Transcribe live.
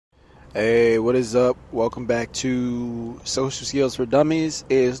Hey, what is up? Welcome back to Social Skills for Dummies.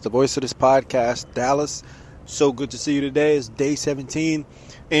 Is the voice of this podcast, Dallas. So good to see you today. It's day 17.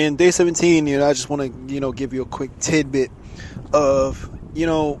 And day 17, I just want to, give you a quick tidbit of,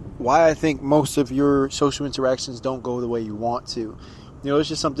 why I think most of your social interactions don't go the way you want to. It's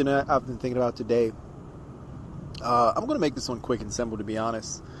just something that I've been thinking about today. I'm going to make this one quick and simple, to be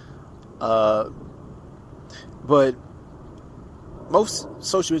honest. But most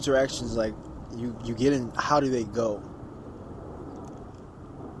social interactions, like you get in, how do they go?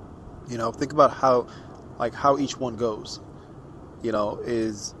 Think about how each one goes.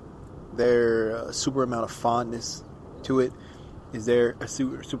 Is there a super amount of fondness to it? Is there a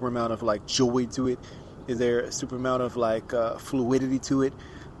super amount of joy to it? Is there a super amount of fluidity to it?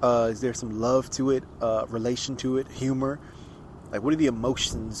 Is there some love to it? Relation to it? Humor? What are the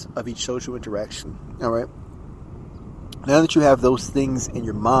emotions of each social interaction? All right. Now that you have those things in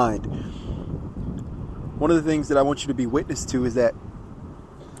your mind, one of the things that I want you to be witness to is that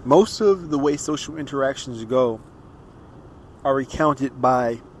most of the way social interactions go are recounted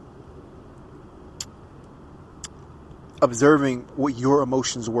by observing what your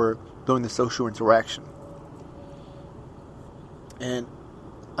emotions were during the social interaction. And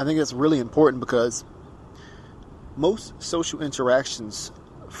I think that's really important because most social interactions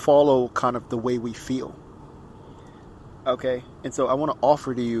follow kind of the way we feel. Okay, and so I want to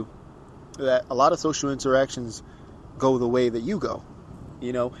offer to you that a lot of social interactions go the way that you go.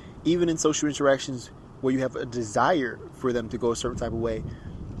 Even in social interactions where you have a desire for them to go a certain type of way,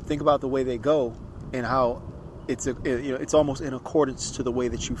 think about the way they go and how it's almost in accordance to the way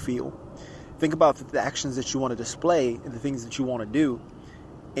that you feel. Think about the actions that you want to display and the things that you want to do,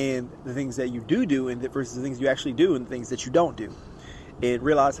 and the things that you do and versus the things you actually do and the things that you don't do, and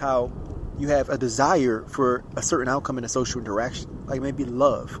realize how you have a desire for a certain outcome in a social interaction, like maybe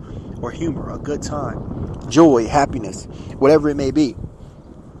love or humor, a good time, joy, happiness, whatever it may be.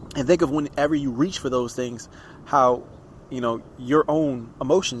 And think of whenever you reach for those things, how, your own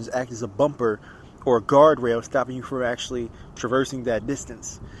emotions act as a bumper or a guardrail stopping you from actually traversing that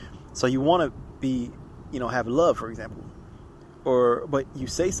distance. So you want to be, have love, for example, but you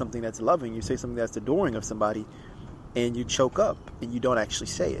say something that's loving, you say something that's adoring of somebody, and you choke up and you don't actually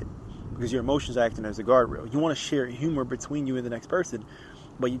say it, because your emotions are acting as a guardrail. You want to share humor between you and the next person,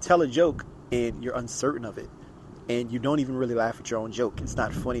 but you tell a joke and you're uncertain of it. And you don't even really laugh at your own joke. It's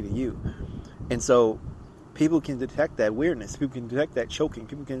not funny to you. And so people can detect that weirdness. People can detect that choking.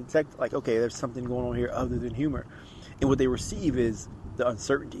 People can detect, okay, there's something going on here other than humor. And what they receive is the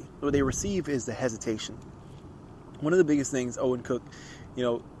uncertainty. What they receive is the hesitation. One of the biggest things Owen Cook,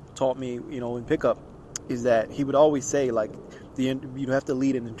 taught me, in pickup, is that he would always say, you have to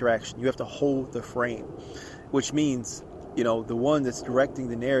lead an interaction. You have to hold the frame, which means, the one that's directing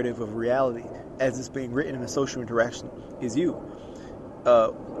the narrative of reality as it's being written in a social interaction is you.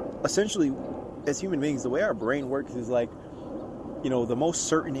 Essentially, as human beings, the way our brain works is the most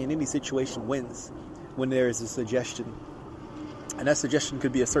certain in any situation wins when there is a suggestion. And that suggestion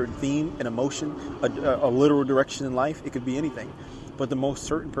could be a certain theme, an emotion, a literal direction in life. It could be anything. But the most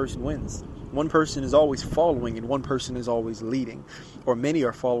certain person wins. One person is always following and one person is always leading. Or many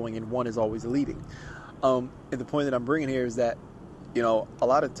are following and one is always leading. And the point that I'm bringing here is that, a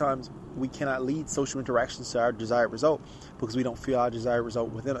lot of times we cannot lead social interactions to our desired result because we don't feel our desired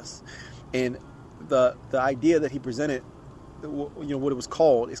result within us. And the idea that he presented, what it was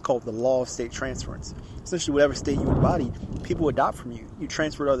called, is called the law of state transference. Essentially, whatever state you embody, people adopt from you. You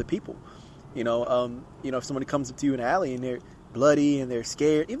transfer to other people. If somebody comes up to you in an alley and they're bloody and they're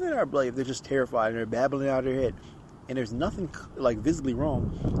scared, even if they're not bloody, if they're just terrified and they're babbling out of their head, and there's nothing visibly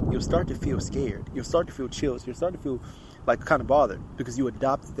wrong, you'll start to feel scared. You'll start to feel chills. You'll start to feel kind of bothered because you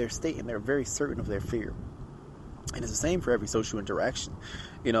adopted their state and they're very certain of their fear. And it's the same for every social interaction.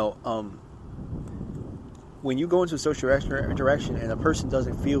 When you go into a social interaction and a person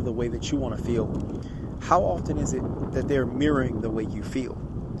doesn't feel the way that you want to feel, how often is it that they're mirroring the way you feel?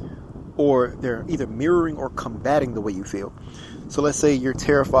 Or they're either mirroring or combating the way you feel. So let's say you're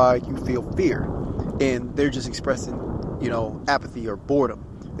terrified, you feel fear, and they're just expressing, apathy or boredom.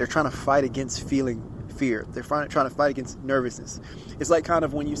 They're trying to fight against feeling fear. They're trying to fight against nervousness. It's like kind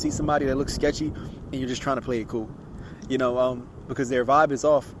of when you see somebody that looks sketchy and you're just trying to play it cool, because their vibe is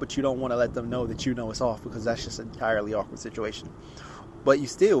off, but you don't want to let them know that it's off, because that's just an entirely awkward situation. But you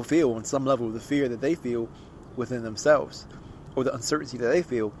still feel on some level the fear that they feel within themselves, or the uncertainty that they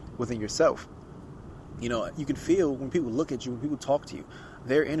feel within yourself. You can feel when people look at you, when people talk to you,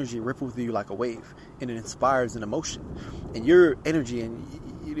 their energy ripples through you like a wave, and it inspires an emotion. And your energy, and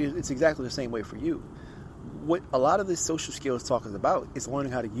it's exactly the same way for you. what a lot of this social skills talk is about is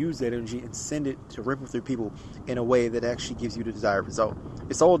learning how to use that energy and send it to ripple through people in a way that actually gives you the desired result.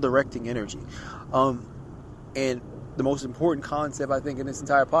 It's all directing energy. And the most important concept, I think, in this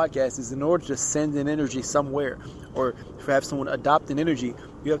entire podcast is in order to send an energy somewhere or to have someone adopt an energy,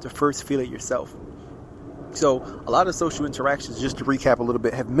 you have to first feel it yourself. So a lot of social interactions, just to recap a little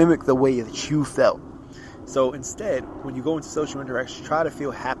bit, have mimicked the way that you felt. So instead, when you go into social interactions, try to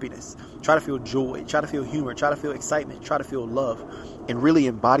feel happiness, try to feel joy, try to feel humor, try to feel excitement, try to feel love, and really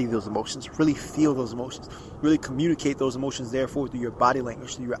embody those emotions, really feel those emotions, really communicate those emotions, therefore, through your body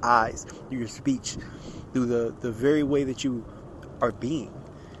language, through your eyes, through your speech, through the very way that you are being.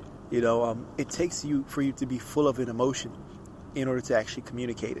 It takes for you to be full of an emotion in order to actually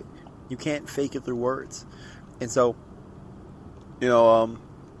communicate it. You can't fake it through words. And so,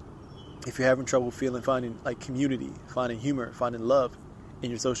 if you're having trouble finding like community, finding humor, finding love in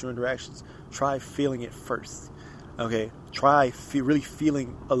your social interactions, try feeling it first. Okay? Try really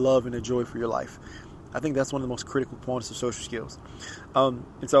feeling a love and a joy for your life. I think that's one of the most critical components of social skills. And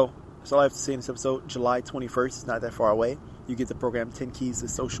so that's all I have to say in this episode. July 21st is not that far away. You get the program 10 Keys to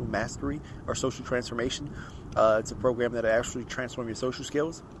Social Mastery or Social Transformation. It's a program that will actually transform your social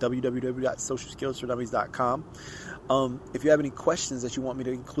skills. www.socialskillsfordummies.com. If you have any questions that you want me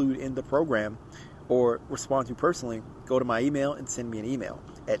to include in the program or respond to personally, go to my email and send me an email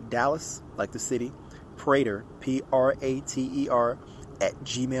at Dallas, like the city, Prater, Prater,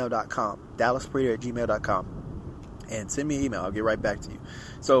 @gmail.com. DallasPrater@gmail.com. And send me an email. I'll get right back to you.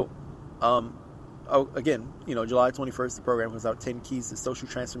 So, again, July 21st, the program comes out, 10 Keys to Social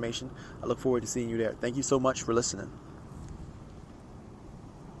Transformation. I look forward to seeing you there. Thank you so much for listening.